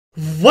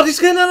What is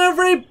going on,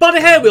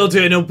 everybody? How are we all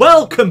doing? And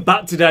welcome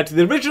back today to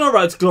the original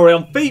Road to Glory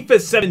on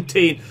FIFA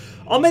 17.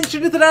 I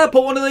mentioned it today, I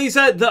put one of these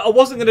out that I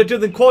wasn't going to do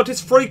them quite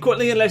as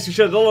frequently unless you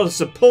showed a lot of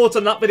support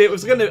on that video. It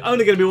was only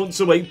going to be once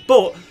a week,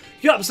 but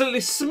you absolutely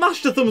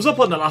smashed a thumbs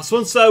up on the last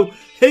one. So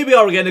here we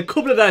are again a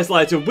couple of days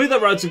later with a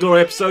Road to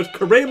Glory episode.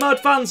 Career mode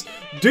fans,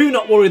 do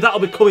not worry,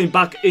 that'll be coming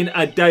back in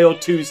a day or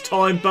two's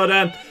time.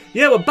 But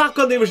yeah, we're back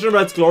on the original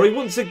Road to Glory.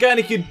 Once again,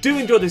 if you do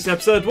enjoy this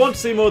episode, want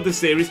to see more of this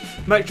series,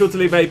 make sure to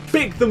leave a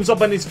big thumbs up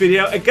on this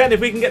video. Again,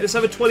 if we can get this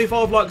over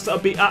 25 likes, that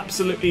would be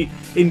absolutely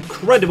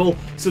incredible.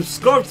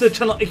 Subscribe to the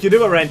channel if you're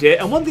new around here.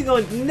 And one thing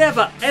I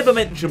never ever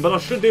mention, but I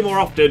should do more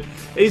often,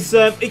 is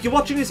if you're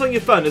watching this on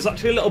your phone, there's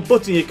actually a little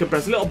button you can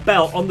press, a little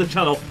bell on the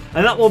channel,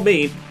 and that will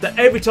mean that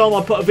every time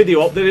I put a video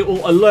up, that it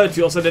will alert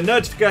you or send a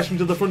notification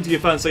to the front of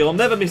your phone so you'll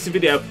never miss a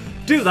video.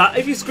 Do that.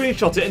 If you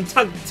screenshot it and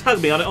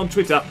tag me on it on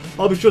Twitter,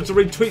 I'll be sure to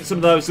retweet some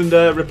of those and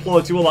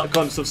reply to all that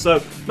kind of stuff.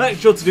 So make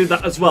sure to do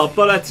that as well.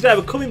 But today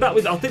we're coming back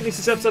with, I think this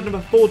is episode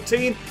number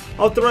 14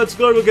 of the Road to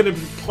Glory. We're going to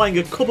be playing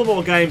a couple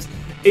more games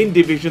in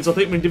divisions. I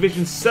think we're in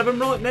Division 7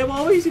 right now,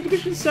 are we? Is it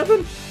Division 7?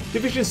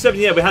 Division 7,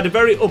 yeah. We had a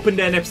very up and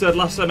down episode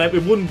last time out. We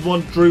won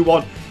one, drew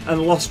one,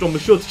 and lost one. Be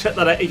sure to check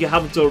that out if you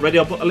haven't already.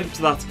 I'll put a link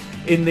to that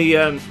in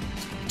the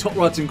top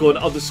right-hand corner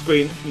of the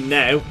screen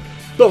now.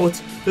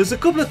 But there's a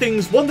couple of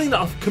things. One thing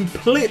that I've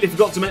completely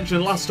forgot to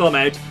mention last time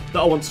out that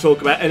I want to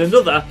talk about, and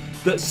another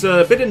that's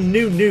a bit of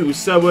new news.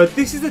 So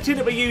this is the team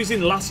that we're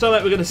using last time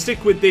out. We're going to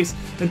stick with this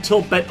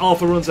until Ben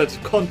Arthur runs out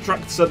of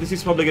contract. So this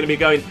is probably going to be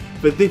going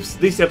for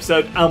this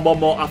episode and one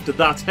more after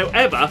that.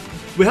 However,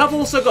 we have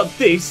also got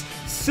this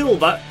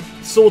silver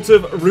sort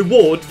of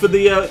reward for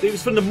the it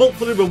was from the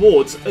monthly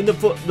rewards in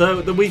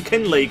the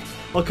weekend league.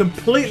 I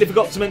completely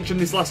forgot to mention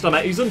this last time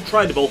out. He's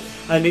untradeable,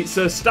 and it's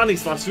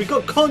Stanislas. We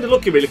got kind of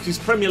lucky really because he's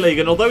Premier League,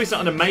 and although he's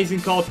not an amazing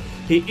card,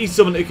 he is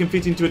someone who can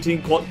fit into a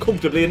team quite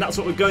comfortably, and that's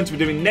what we're going to be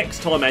doing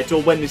next time out,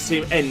 or when this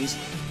team ends,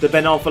 the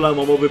Ben Arthur loan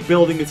one, where we're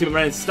building a team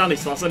around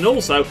Stanislas. And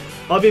also,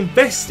 I've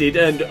invested,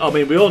 and I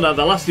mean, we all know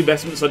the last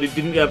investment, so it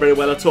didn't go very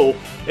well at all,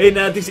 in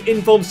this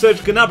informed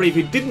Serge Gnabry. If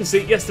you didn't see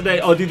it yesterday,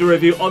 I did a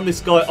review on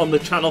this guy on the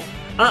channel.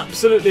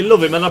 Absolutely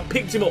love him, and I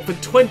picked him up for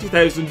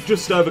 20,000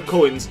 just over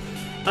coins.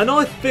 And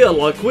I feel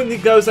like when he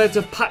goes out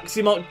of packs,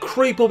 he might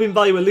creep up in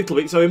value a little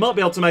bit, so he might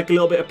be able to make a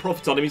little bit of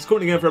profit on him. He's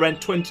currently going for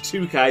around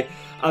 22k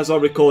as I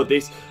record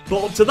this.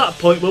 But up to that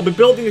point, we'll be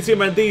building a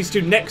team around these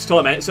two next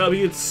time out, so it'll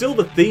be a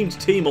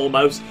silver-themed team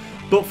almost.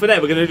 But for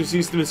now, we're going to just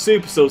use them as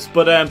super subs.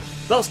 But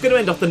that's going to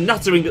end off the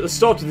nattering at the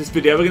start of this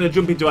video. We're going to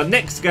jump into our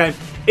next game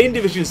in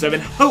Division 7,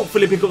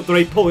 hopefully pick up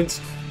 3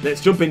 points.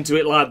 Let's jump into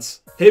it,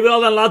 lads. Here we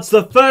are then, lads.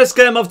 The first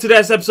game of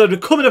today's episode. We're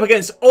coming up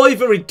against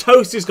Ivory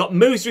Toast. He's got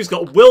Musa, he's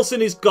got Wilson,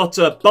 he's got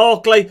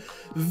Barkley.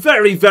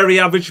 Very, very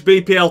average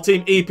BPL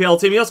team, EPL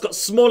team. He has got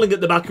Smalling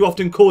at the back, who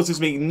often causes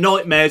me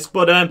nightmares.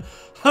 But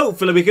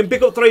hopefully we can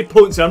pick up 3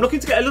 points here. I'm looking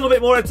to get a little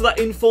bit more out of that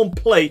informed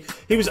play.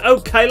 He was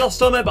okay last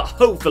time out, but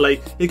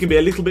hopefully he can be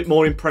a little bit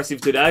more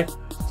impressive today.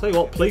 Tell you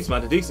what, please,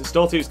 man, a decent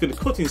start here. He's going to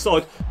cut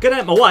inside. Get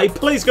out of my way.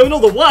 Please, going all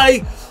the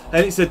way.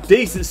 And it's a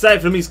decent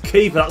save from his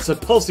keeper. That's a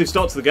positive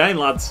start to the game,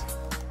 lads.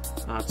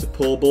 That's a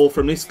poor ball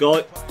from this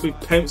guy. We've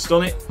pounced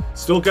on it.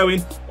 Still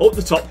going up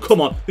the top.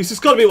 Come on. This has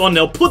got to be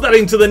 1-0. Put that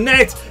into the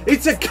net.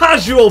 It's a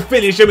casual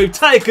finish, and we've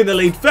taken the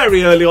lead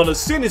very early on.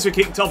 As soon as we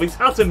kicked off, it's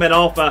Hatton Ben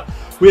Arthur.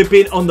 We've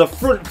been on the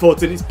front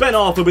foot, and it's Ben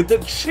Arthur with the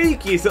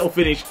cheekiest little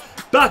finish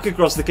back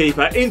across the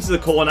keeper into the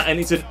corner, and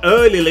it's an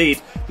early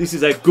lead. This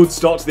is a good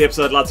start to the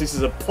episode, lads. This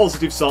is a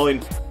positive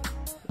sign.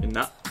 In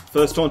that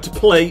first time to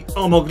play.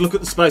 Oh my God, look at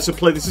the space of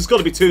play. This has got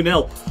to be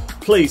 2-0.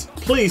 Please,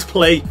 please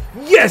play.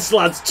 Yes,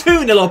 lads,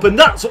 2-0 up, and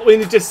that's what we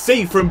need to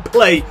see from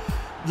play.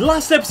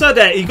 Last episode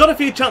there, he got a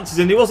few chances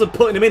and he wasn't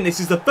putting them in. This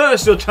is the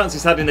first real chance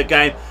he's had in the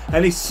game,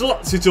 and he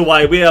slots it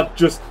away. We have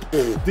just,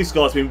 this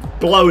guy's been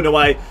blown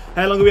away.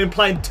 How long have we been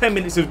playing? 10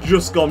 minutes have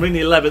just gone. We're in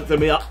the 11th, and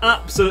we are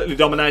absolutely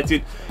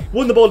dominated.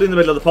 Won the ball in the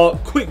middle of the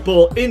park. Quick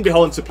ball in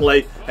behind to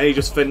play, and he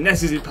just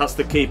finesses it past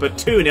the keeper.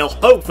 2-0.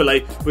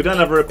 Hopefully, we don't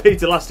have a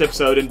repeat of last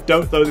episode and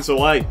don't throw this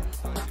away.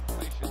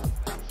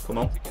 Come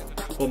on.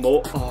 One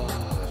more.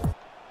 Oh,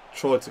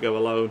 tried to go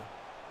alone.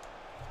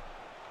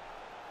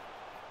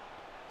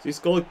 Is this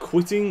guy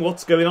quitting?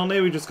 What's going on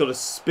here? We just got a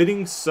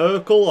spinning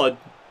circle.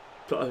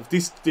 If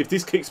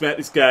this kicks me out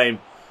this game,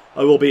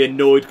 I will be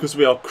annoyed because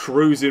we are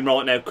cruising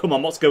right now. Come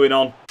on, what's going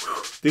on?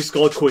 This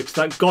guy quit.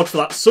 Thank God for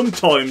that.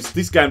 Sometimes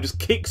this game just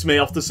kicks me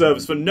off the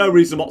servers for no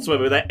reason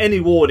whatsoever, without any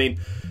warning.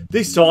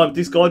 This time,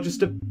 this guy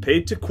just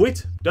appeared to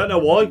quit. Don't know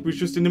why. He was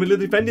just in the middle of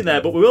defending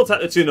there, but we will take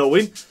the 2-0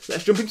 win.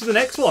 Let's jump into the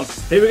next one.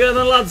 Here we go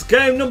then, lads.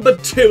 Game number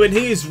 2, and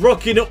he is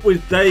rocking up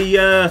with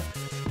a...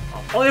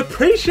 I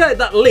appreciate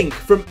that link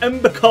from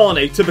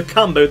Mbakani to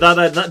Bakambu,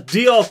 that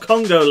DR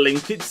Congo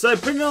link. It's a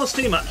pretty nice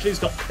team, actually. He's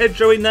got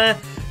Pedro in there.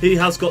 He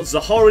has got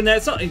Zahar in there.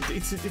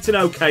 It's an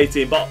okay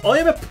team, but I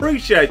am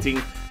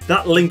appreciating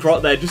that link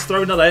right there. Just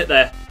throwing that out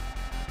there.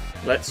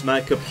 Let's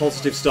make a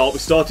positive start. We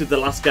started the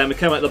last game. We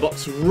came out of the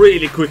box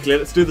really quickly.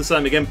 Let's do the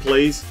same again,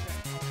 please.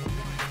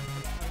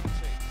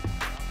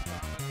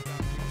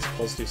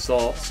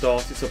 positive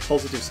start. It's a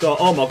positive start.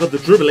 Oh my god, the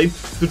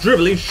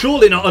dribbling.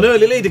 Surely not an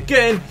early lead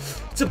again.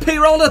 It's a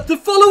Pirola. The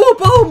follow-up.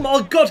 Oh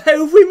my god,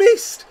 how have we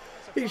missed?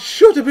 It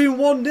should have been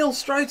 1-0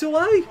 straight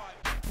away.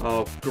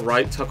 Oh,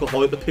 great tackle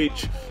high at the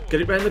pitch.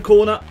 Get it round the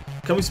corner.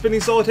 Can we spin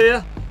inside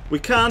here? We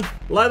can.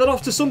 Lay that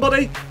off to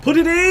somebody. Put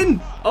it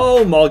in.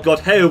 Oh my god,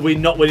 how are we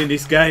not winning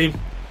this game?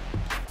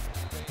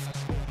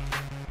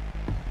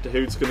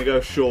 Dahoud's going to go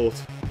short.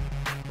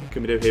 What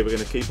can we do here? We're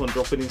going to keep on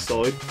dropping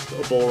inside.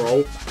 Got a ball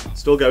roll.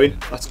 Still going.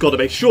 That's got to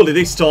be. Surely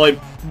this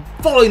time.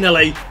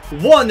 Finally.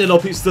 1-0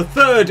 up. It's the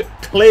third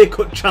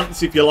clear-cut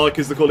chance, if you like,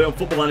 as they call it on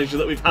Football Manager,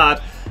 that we've had.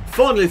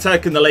 Finally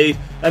taken the lead.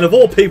 And of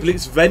all people,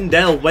 it's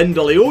Wendell.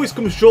 He always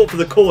comes short for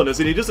the corners,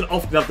 and he doesn't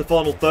often have the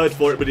final third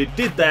for it, but he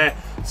did there.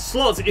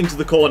 Slots it into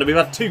the corner. We've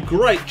had 2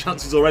 great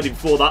chances already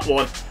before that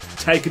one.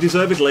 Take a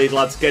deserved lead,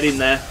 lads. Get in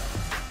there.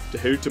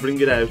 Dahoud to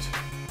bring it out.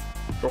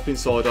 Drop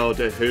inside. Oh,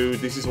 Dahoud.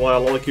 This is why I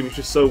like him. He's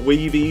just so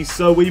weavy. He's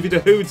so weavy.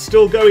 Dahoud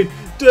still going.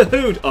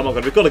 Dahoud. Oh my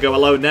god, we've got to go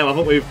alone now,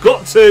 haven't we? We've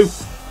got to.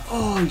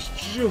 Oh, he's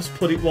just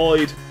put it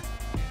wide.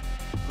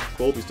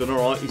 Corby's done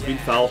alright. He's been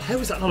fouled. How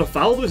is that not a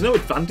foul? There's no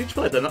advantage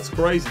play then. That's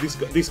crazy.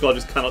 This guy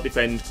just cannot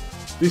defend.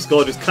 This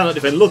guy just cannot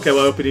defend. Look how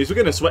open he is. We're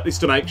going to sweat this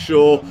to make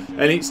sure.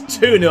 And it's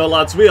 2-0,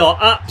 lads. We are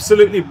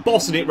absolutely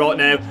bossing it right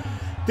now.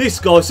 This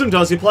guy,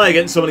 sometimes you play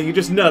against someone and you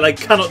just know they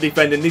cannot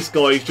defend, and this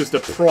guy is just a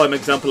prime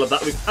example of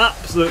that. We've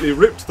absolutely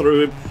ripped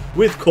through him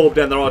with Corb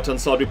down the right-hand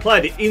side. We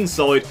played it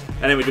inside,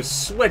 and then we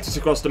just sweat it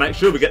across to make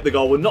sure we get the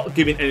goal. We're not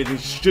giving anything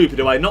stupid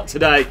away, not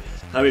today.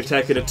 And we've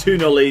taken a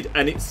 2-0 lead,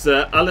 and it's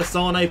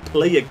Alassane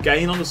Pli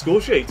again on the score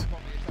sheet.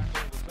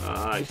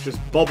 It's just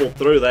bobbled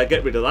through there.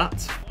 Get rid of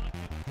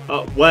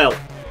that. Well,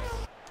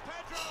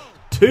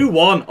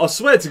 2-1. I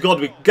swear to God,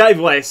 we gave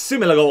away a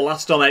similar goal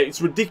last time out.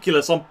 It's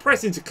ridiculous. I'm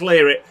pressing to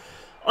clear it.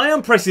 I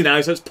am pressing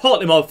now, so it's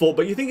partly my fault,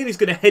 but you're thinking he's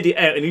going to head it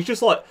out, and he's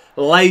just, like,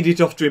 laid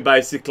it off to him,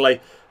 basically.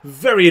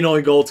 Very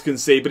annoying goal to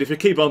concede, but if you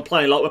keep on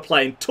playing like we're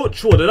playing,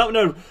 touch wood, I don't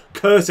know,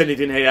 curse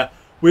anything here.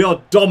 We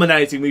are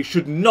dominating. We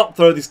should not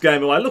throw this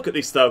game away. Look at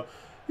this, though.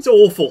 It's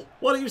awful.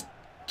 Why don't you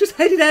just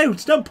head it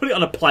out? Don't put it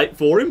on a plate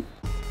for him.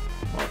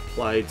 Well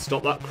played.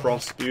 Stop that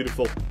cross.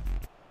 Beautiful.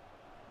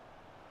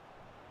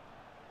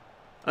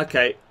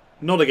 Okay.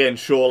 Not again,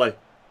 surely.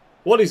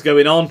 What is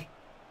going on?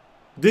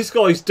 This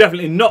guy's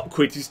definitely not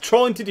quit. He's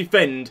trying to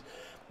defend.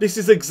 This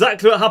is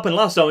exactly what happened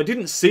last time. It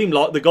didn't seem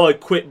like the guy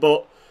quit,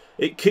 but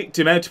it kicked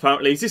him out,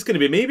 apparently. Is this going to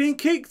be me being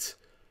kicked?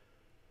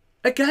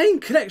 Again,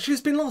 connection has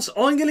been lost.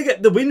 I'm going to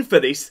get the win for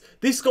this.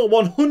 This guy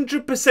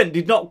 100%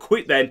 did not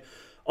quit then.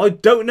 I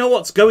don't know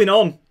what's going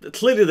on.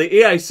 Clearly, the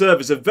EA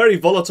servers are very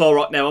volatile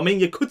right now. I mean,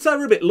 you could say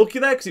we're a bit lucky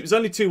there because it was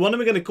only 2-1 and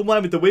we're going to come away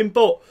with the win,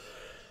 but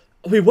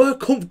we were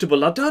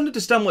comfortable. I don't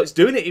understand what's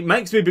doing it. It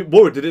makes me a bit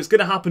worried that it's going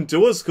to happen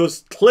to us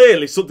because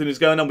clearly something is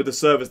going on with the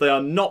servers. They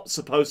are not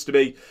supposed to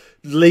be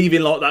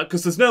leaving like that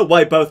because there's no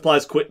way both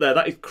players quit there.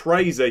 That is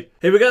crazy.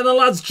 Here we go then,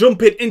 lads,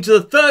 jumping into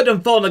the third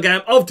and final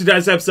game of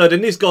today's episode,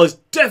 and this guy's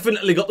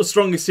definitely got the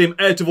strongest team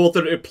out of all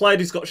that we've played.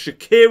 He's got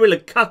Shaqiri,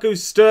 Lukaku,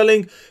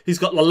 Sterling. He's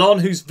got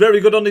Lalon, who's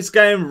very good on this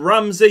game,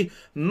 Ramsey,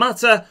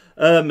 Mata,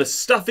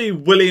 Mustafi,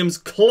 Williams,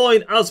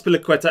 Klein,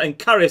 Azpilicueta, and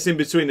Karius in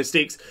between the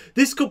sticks.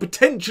 This could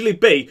potentially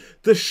be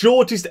the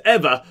shortest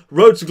ever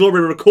Road to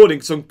Glory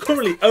recording, so I'm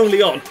currently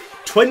only on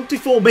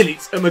 24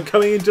 minutes and we're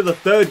going into the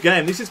third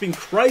game. This has been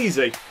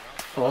crazy.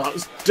 Oh, that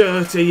was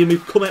dirty, and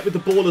we've come out with the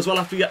ball as well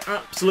after we get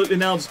absolutely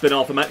nailed. Ben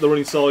Arthur, make the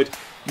running side.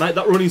 Make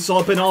that running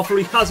side, Ben Arthur.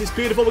 He has, it's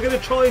beautiful. We're going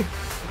to try.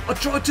 I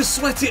tried to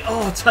sweat it.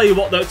 Oh, I'll tell you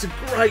what, though, it's a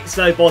great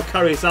save by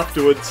Karius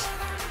afterwards.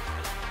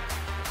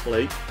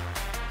 Play.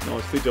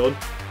 Nicely done.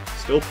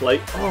 Still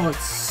play. Oh, it's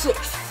such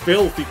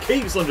filth. He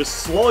keeps on just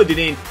sliding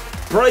in,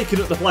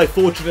 breaking up the play.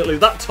 Fortunately,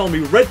 that time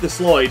he read the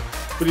slide,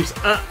 but he's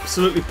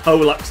absolutely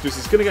poleaxed us.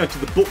 He's going to go into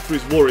the book for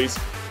his worries.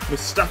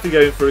 Mustafi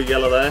going for a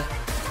yellow there.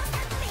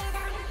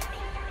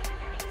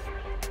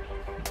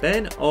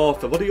 Ben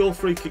Arthur, what are your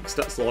free kick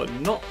stats like?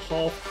 Not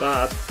half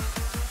bad.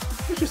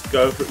 Let's just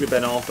go for it with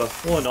Ben Arthur.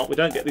 Why not? We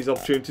don't get these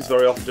opportunities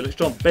very often. Let's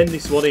try and bend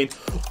this one in.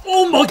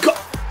 Oh my god!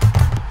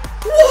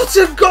 What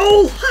a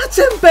goal! That's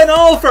him, Ben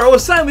Arthur. I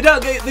was saying we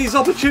don't get these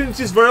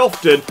opportunities very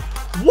often.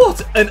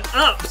 What an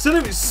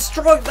absolute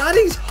strike that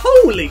is!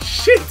 Holy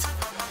shit!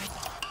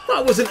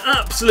 That was an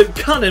absolute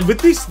cannon.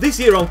 With this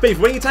here on FIFA,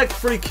 when you take a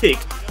free kick,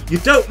 you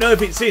don't know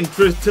if it's in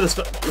till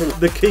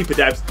the keeper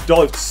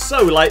dived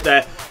so late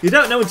there. You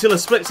don't know until a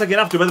split second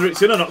after whether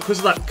it's in or not because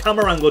of that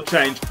camera angle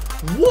change.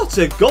 What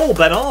a goal,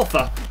 Ben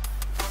Arthur.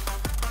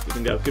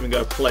 Give and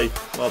go, play.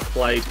 Well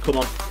played. Come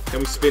on. Can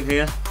we spin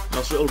here?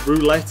 Nice little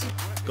roulette.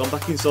 Gone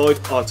back inside.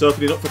 Oh, it's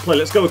opening up for play.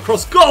 Let's go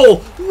across. Goal!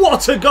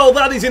 What a goal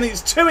that is, and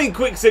it's 2 in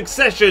quick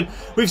succession.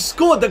 We've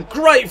scored the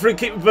great free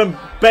kick from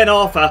Ben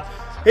Arthur.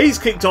 He's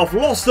kicked off,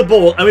 lost the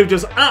ball, and we've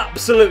just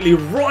absolutely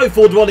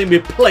rifled one in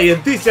with play.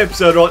 And this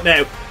episode right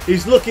now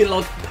He's looking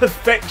like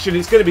perfection.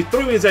 It's going to be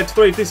 3 wins out of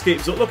 3 if this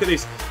keeps up. Look at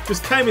this.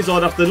 Just came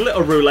inside after the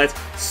little roulette.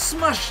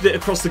 Smashed it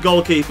across the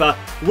goalkeeper.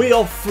 We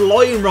are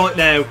flying right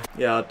now.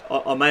 Yeah,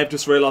 I may have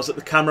just realised that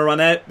the camera ran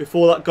out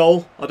before that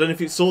goal. I don't know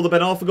if it saw the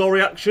Ben Arfa goal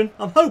reaction.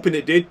 I'm hoping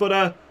it did,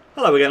 but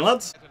hello again,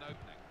 lads.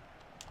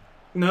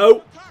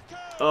 No.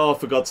 Oh,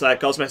 for God's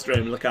sake, I was messing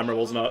around with the camera,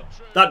 wasn't I?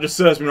 That just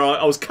serves me right.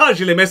 I was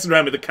casually messing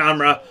around with the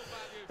camera.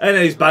 And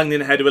then he's banged in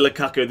the head with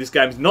Lukaku. This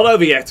game's not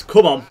over yet.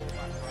 Come on.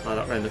 Oh,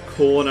 that round the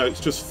corner.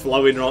 It's just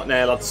flowing right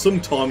now, lads.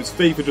 Sometimes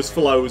FIFA just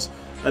flows.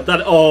 And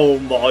that, oh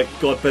my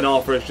God, Ben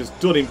Arfa has just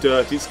done him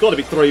dirty. It's got to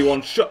be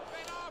 3-1. Shut.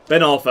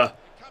 Ben Arfa,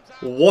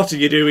 what are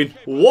you doing?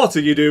 What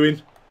are you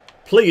doing?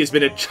 Please,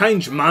 been a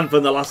changed man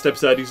from the last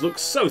episode. He's looked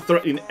so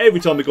threatening every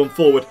time we've gone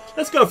forward.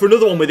 Let's go for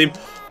another one with him.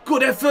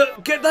 Good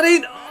effort. Get that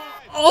in.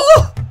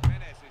 Oh!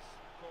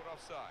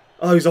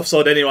 Oh, he's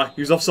offside anyway.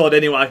 He was offside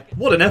anyway.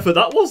 What an effort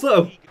that was,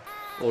 though.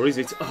 Or is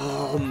it?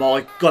 Oh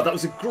my God, that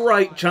was a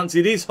great chance.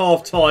 It is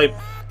half time.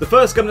 The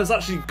first game has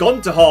actually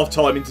gone to half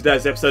time in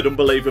today's episode,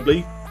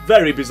 unbelievably.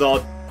 Very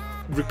bizarre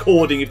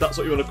recording, if that's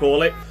what you want to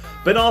call it.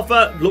 Ben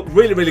Arfa looked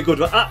really, really good.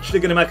 We're actually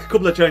going to make a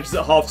couple of changes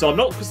at half time.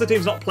 Not because the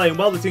team's not playing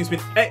well, the team's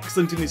been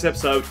excellent in this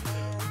episode.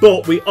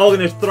 But we are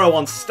going to throw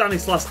on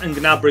Stanislas and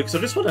Gnabry, because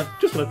I just want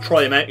to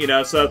try him out, you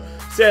know. So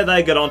see how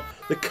they get on.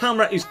 The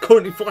camera is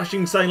currently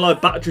flashing, saying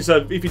live battery,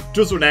 so if it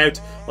does run out,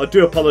 I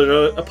do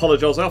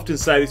apologise. I often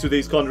say this with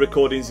these kind of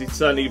recordings. It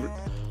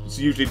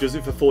usually does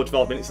it for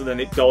 45 minutes and then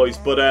it dies.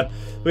 But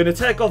we're going to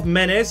take off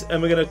Menez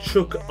and we're going to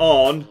chuck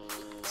on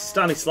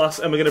Stanislas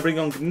and we're going to bring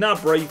on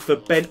Gnabry for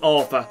Ben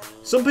Arfa.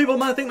 Some people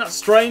might think that's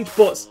strange,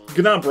 but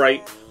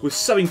Gnabry was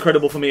so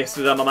incredible for me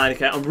yesterday on my main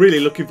account. I'm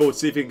really looking forward to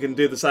see if he can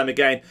do the same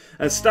again.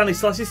 And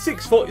Stanislas is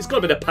 6 foot. He's got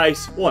a bit of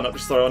pace. Why not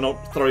just throw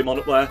him on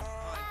up there?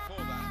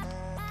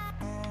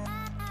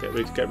 Get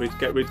rid, get rid,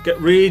 get rid,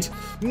 get rid.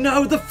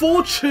 No, the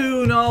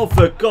fortune. Oh,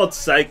 for God's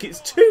sake.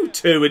 It's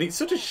 2-2 and it's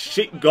such a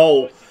shit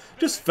goal.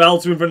 Just fell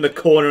to him from the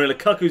corner and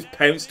Lukaku's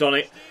pounced on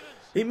it.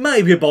 It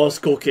may be a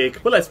bicycle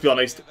kick, but let's be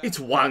honest, it's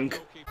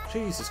wank.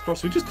 Jesus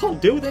Christ, we just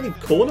can't deal with any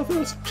corner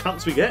first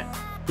chance we get.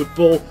 Good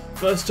ball.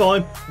 First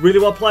time. Really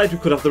well played. We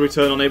could have the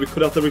return on here. We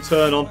could have the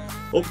return on.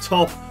 Up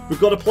top. We've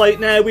got to play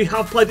it now. We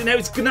have played it now.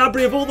 It's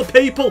Gnabry of all the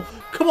people.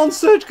 Come on,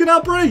 Serge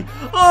Gnabry.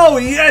 Oh,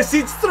 yes.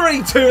 It's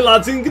 3-2,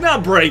 lads, in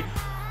Gnabry.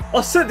 I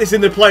said this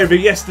in the play review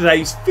yesterday.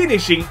 His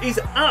finishing is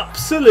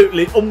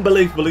absolutely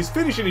unbelievable. His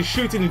finishing, his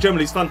shooting in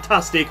general is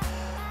fantastic.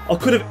 I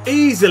could have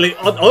easily...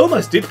 I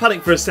almost did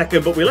panic for a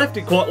second, but we left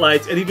it quite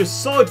late, and he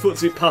just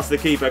side-foots it past the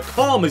keeper,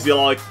 calm as you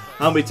like,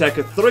 and we take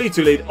a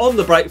 3-2 lead on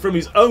the break from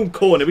his own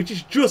corner, which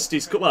is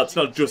justice. Well, it's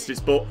not justice,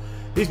 but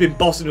he's been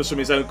bossing us from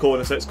his own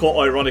corner, so it's quite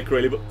ironic,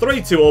 really. But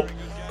 3-2 up.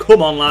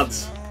 Come on,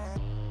 lads.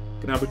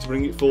 Gnabry to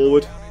bring it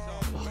forward.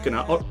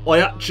 Oh,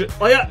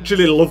 I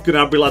actually love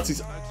Gnabry, lads.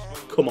 He's...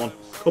 Come on.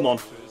 Come on.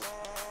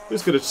 We're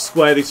just going to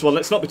square this one.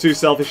 Let's not be too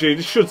selfish here.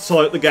 This should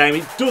tie up the game.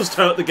 It does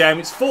tie up the game.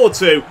 It's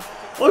 4-2.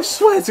 I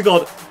swear to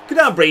God,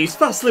 Gnabry is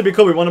fastly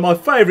becoming one of my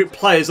favourite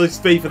players on this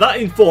FIFA.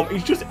 That in form,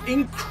 he's just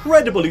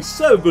incredible. He's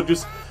so good.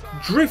 Just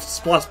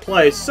drifts past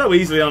players so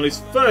easily on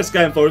his first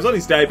game for us, on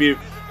his debut.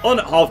 On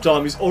at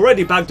half-time, he's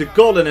already bagged a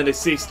goal and an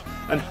assist.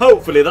 And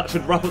hopefully that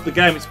should wrap up the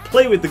game. It's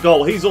play with the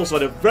goal. He's also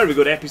had a very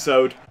good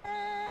episode.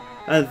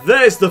 And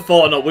there's the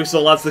final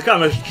whistle, lads. The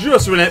camera's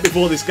just run out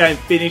before this game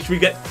finished. We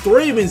get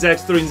 3 wins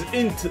out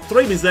of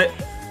 3 wins there.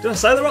 Did I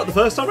say that right the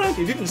first time round?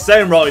 It didn't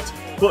sound right.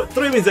 But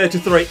 3 wins out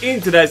of 3 in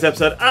today's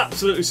episode.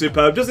 Absolutely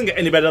superb. Doesn't get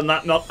any better than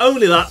that. Not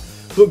only that,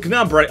 but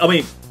Gnabry, I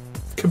mean,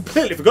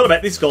 completely forgot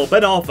about this goal.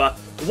 Ben Arfa,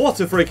 what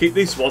a free kick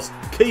this was.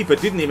 Keeper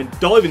didn't even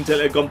dive until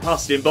it had gone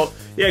past him. But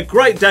yeah,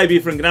 great debut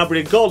from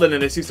Gnabry. A goal and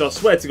an assist. I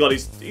swear to God,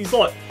 he's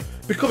like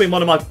becoming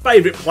one of my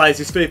favourite players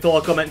this FIFA,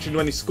 like I mentioned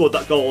when he scored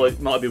that goal. It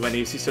might be when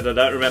he assisted, I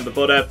don't remember.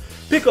 But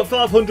pick up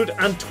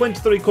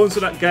 523 coins for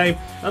that game,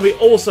 and we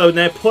also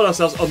now put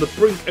ourselves on the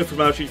brink of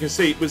promotion. You can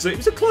see it was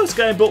a close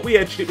game, but we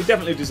edged it. We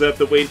definitely deserved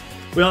the win.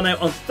 We are now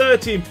on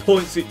 13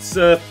 points. It's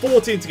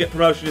 14 to get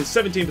promotion and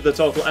 17 for the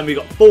title, and we've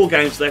got 4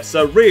 games left.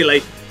 So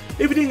really,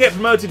 if we didn't get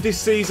promoted this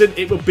season,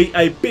 it would be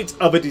a bit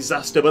of a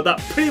disaster. But that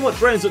pretty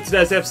much rounds up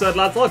today's episode,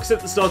 lads. Like I said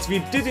at the start, if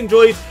you did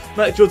enjoy it,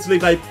 make sure to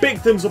leave a big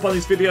thumbs up on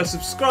this video.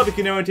 Subscribe if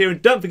you're new around here.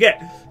 And don't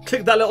forget,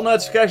 click that little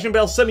notification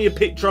bell. Send me a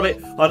picture of it,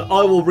 and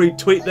I will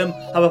retweet them.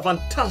 Have a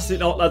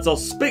fantastic night, lads. I'll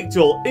speak to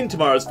you all in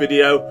tomorrow's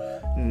video.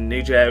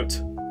 Nidge out.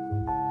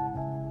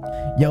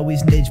 Yo,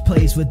 his Nidge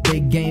plays with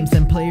big games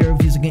and player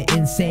reviews are getting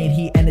insane.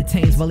 He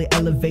entertains while he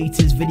elevates,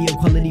 his video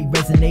quality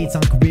resonates.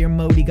 On career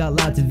mode, he got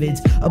lots of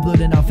vids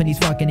uploading off and he's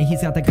rocking it.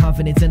 He's got the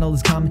confidence in all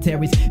his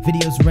commentaries.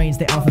 Videos range,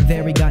 they often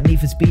vary. Got need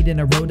for speed and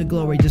a road to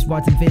glory. Just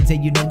watching vids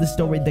and you know the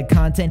story. The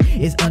content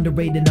is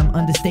underrated, I'm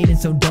understating,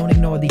 so don't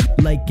ignore the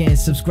like and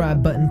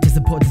subscribe button to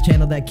support the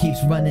channel that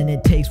keeps running.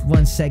 It takes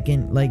 1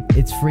 second, like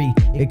it's free,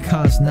 it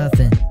costs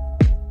nothing.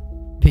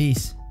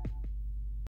 Peace.